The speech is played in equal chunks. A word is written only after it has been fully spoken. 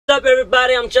What's up,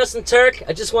 everybody? I'm Justin Turk.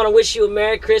 I just want to wish you a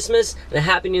Merry Christmas and a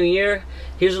Happy New Year.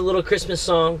 Here's a little Christmas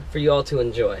song for you all to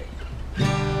enjoy.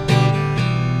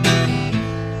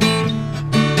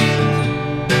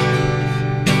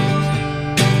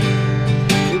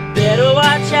 You better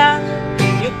watch out,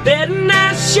 you better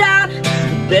not shout,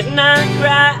 you better not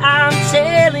cry, I'm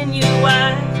telling you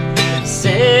why.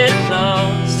 Santa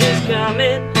Claus is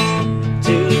coming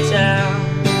to town.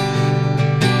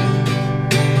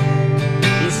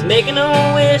 He's making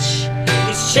a wish,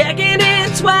 he's checking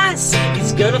it twice.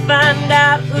 He's gonna find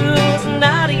out who's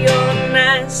naughty or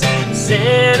nice.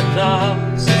 Santa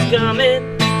Claus is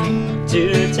coming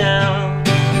to town.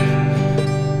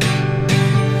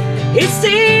 He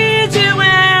sees you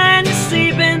when you're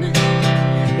sleeping,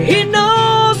 he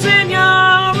knows when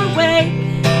you're awake,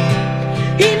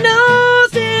 he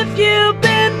knows if you've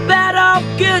been bad or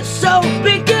good, so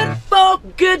be good for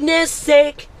goodness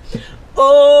sake.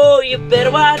 Oh, you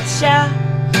better watch out,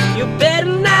 you better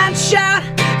not shout,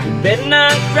 you better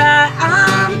not cry,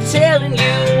 I'm telling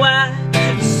you why.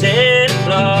 Santa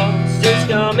Claus is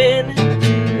coming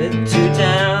to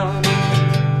town.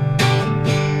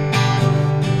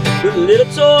 With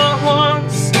little toy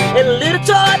horns and little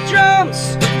toy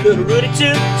drums, little Rudy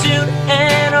toot toot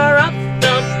and a rump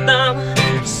thump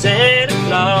thump. Santa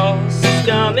Claus is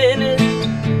coming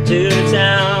to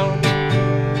town.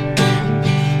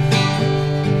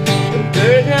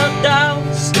 Birdhound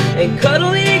dolls and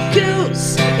cuddly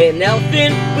coos and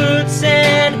elfin boots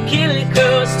and kitty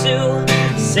crows too.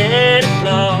 Santa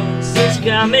Claus is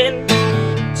coming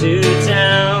to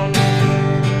town.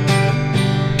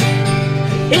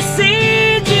 He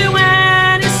sees you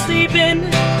when you're sleeping,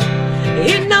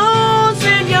 he knows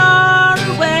when you're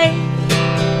awake,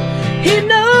 he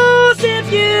knows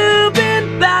if you've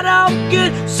been bad or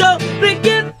good, so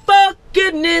begin for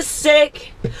goodness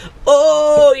sake.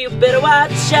 Oh, you better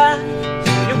watch out,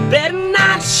 you better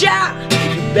not shout,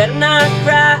 you better not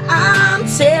cry, I'm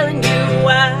telling you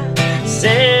why.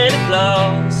 Santa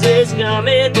Claus is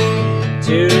coming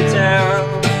to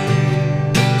town.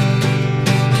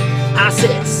 I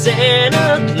said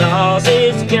Santa Claus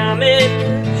is coming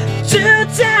to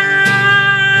town.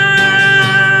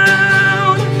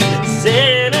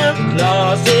 Santa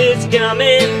Claus is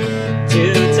coming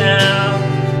to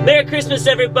town. Merry Christmas,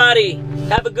 everybody.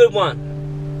 Have a good one.